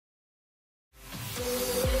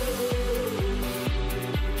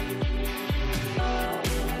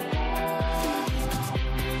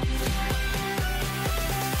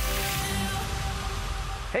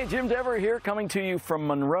Jim Dever here, coming to you from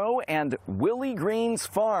Monroe and Willie Green's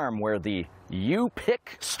farm, where the You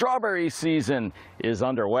Pick strawberry season is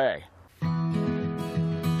underway.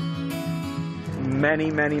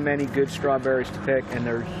 Many good strawberries to pick, and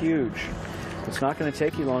they're huge. It's not going to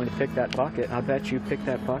take you long to pick that bucket. I bet you pick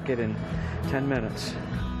that bucket in 10 minutes.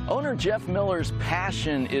 Owner Jeff Miller's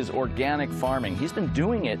passion is organic farming. He's been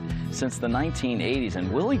doing it since the 1980s,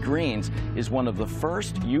 and Willie Green's is one of the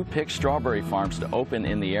first You Pick strawberry farms to open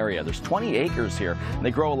in the area. There's 20 acres here, and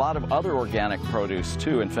they grow a lot of other organic produce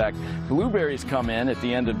too. In fact, blueberries come in at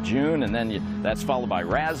the end of June, and then that's followed by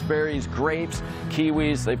raspberries, grapes,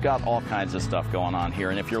 kiwis. They've got all kinds of stuff going on here,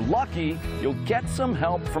 and if you're lucky, you'll get some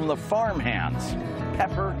help from the farm hands,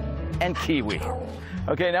 pepper and kiwi.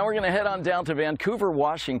 Okay, now we're going to head on down to Vancouver,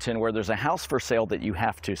 Washington, where there's a house for sale that you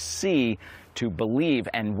have to see to believe.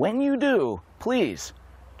 And when you do, please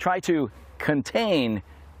try to contain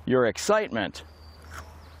your excitement.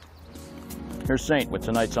 Here's Saint with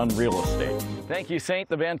tonight's On Real Estate. Thank you, Saint.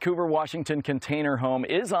 The Vancouver, Washington container home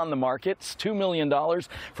is on the market. It's $2 million.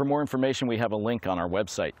 For more information, we have a link on our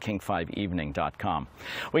website, king5evening.com.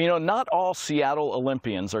 Well, you know, not all Seattle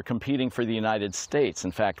Olympians are competing for the United States.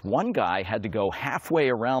 In fact, one guy had to go halfway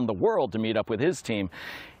around the world to meet up with his team,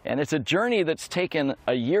 and it's a journey that's taken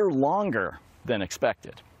a year longer than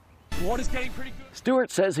expected. Water's getting pretty good. Stewart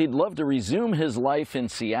says he'd love to resume his life in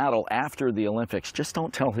Seattle after the Olympics. Just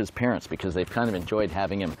don't tell his parents, because they've kind of enjoyed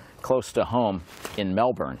having him close to home in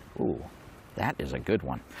Melbourne. Ooh, that is a good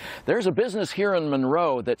one. There's a business here in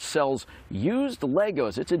Monroe that sells used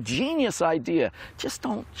Legos. It's a genius idea. Just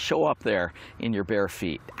don't show up there in your bare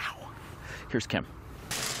feet. Ow. Here's Kim.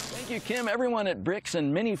 Thank you, Kim. Everyone at Bricks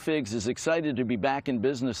and Minifigs is excited to be back in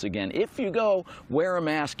business again. If you go, wear a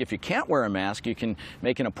mask. If you can't wear a mask, you can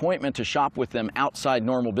make an appointment to shop with them outside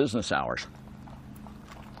normal business hours.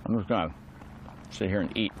 I'm just going to sit here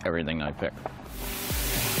and eat everything I pick.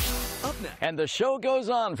 And the show goes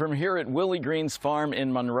on from here at Willie Green's farm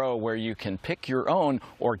in Monroe, where you can pick your own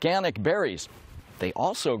organic berries. They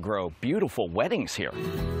also grow beautiful weddings here.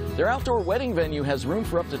 Their outdoor wedding venue has room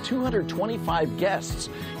for up to 225 guests.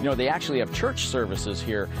 You know, they actually have church services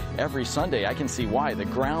here every Sunday. I can see why. The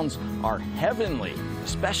grounds are heavenly,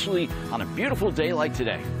 especially on a beautiful day like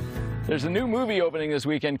today. There's a new movie opening this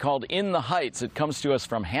weekend called In the Heights. It comes to us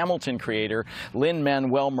from Hamilton creator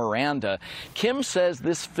Lin-Manuel Miranda. Kim says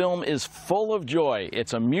this film is full of joy.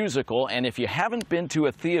 It's a musical, and if you haven't been to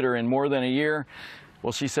a theater in more than a year,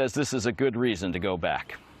 well, she says this is a good reason to go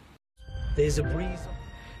back. There's a breeze.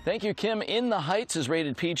 Thank you, Kim. In the Heights is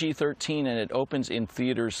rated PG-13, and it opens in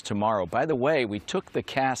theaters tomorrow. By the way, we took the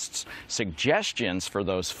cast's suggestions for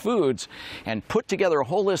those foods and put together a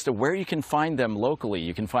whole list of where you can find them locally.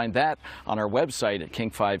 You can find that on our website at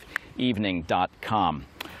king5evening.com.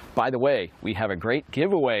 By the way, we have a great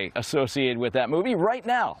giveaway associated with that movie right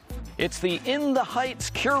now. It's the In the Heights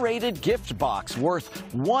curated gift box worth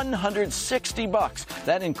 $160.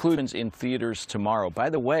 That includes in theaters tomorrow. By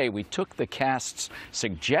the way, we took the cast's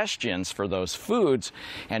suggestions for those foods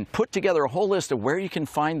and put together a whole list of where you can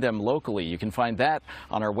find them locally. You can find that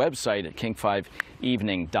on our website at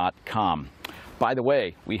king5evening.com. By the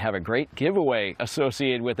way, we have a great giveaway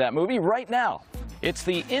associated with that movie right now. It's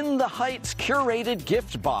the In the Heights curated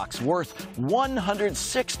gift box worth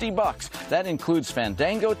 $160. That includes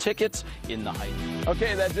Fandango tickets in the Heights.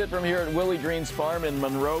 Okay, that's it from here at Willie Green's farm in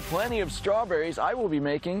Monroe. Plenty of strawberries. I will be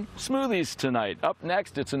making smoothies tonight. Up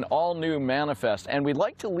next, it's an all-new manifest, and we'd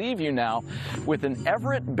like to leave you now with an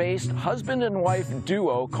Everett-based husband and wife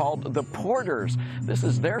duo called the Porters. This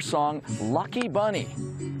is their song, Lucky Bunny.